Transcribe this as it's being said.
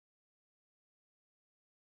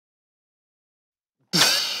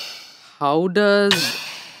How does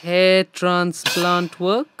hair transplant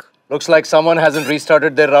work? Looks like someone hasn't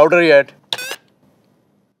restarted their router yet.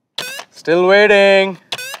 Still waiting.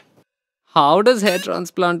 How does hair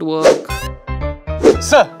transplant work?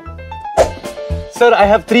 Sir, I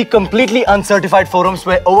have 3 completely uncertified forums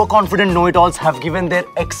where overconfident know-it-alls have given their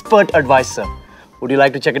expert advice, sir. Would you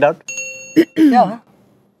like to check it out? Yeah.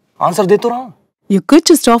 Answer de to raha hu. You could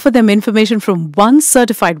just offer them information from one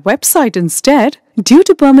certified website instead. Due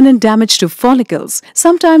to permanent damage to follicles,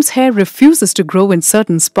 sometimes hair refuses to grow in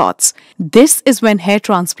certain spots. This is when hair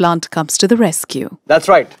transplant comes to the rescue. That's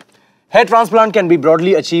right. Hair transplant can be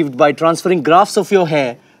broadly achieved by transferring grafts of your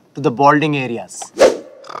hair to the balding areas.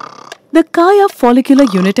 The Kaya follicular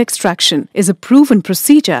unit extraction is a proven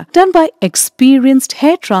procedure done by experienced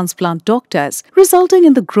hair transplant doctors, resulting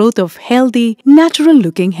in the growth of healthy,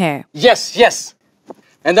 natural-looking hair. Yes.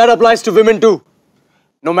 And that applies to women too.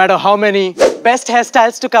 No matter how many best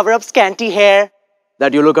hairstyles to cover up scanty hair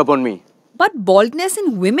that you look up on me. But baldness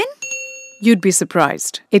in women? You'd be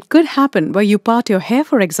surprised. It could happen where you part your hair,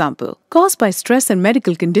 for example, caused by stress and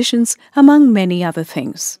medical conditions, among many other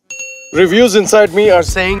things. Reviews inside me are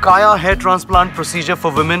saying Kaya hair transplant procedure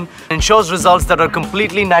for women ensures results that are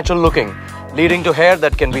completely natural looking, leading to hair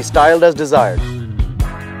that can be styled as desired.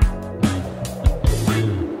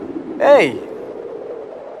 Hey!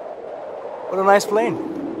 What a nice plane.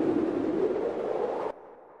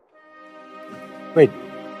 Wait,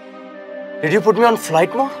 did you put me on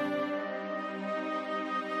flight mode?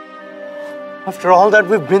 After all that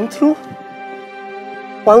we've been through?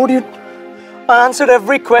 Why would you... I answered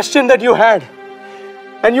every question that you had.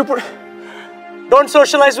 And you put... Don't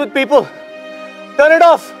socialize with people. Turn it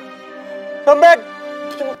off. Come back.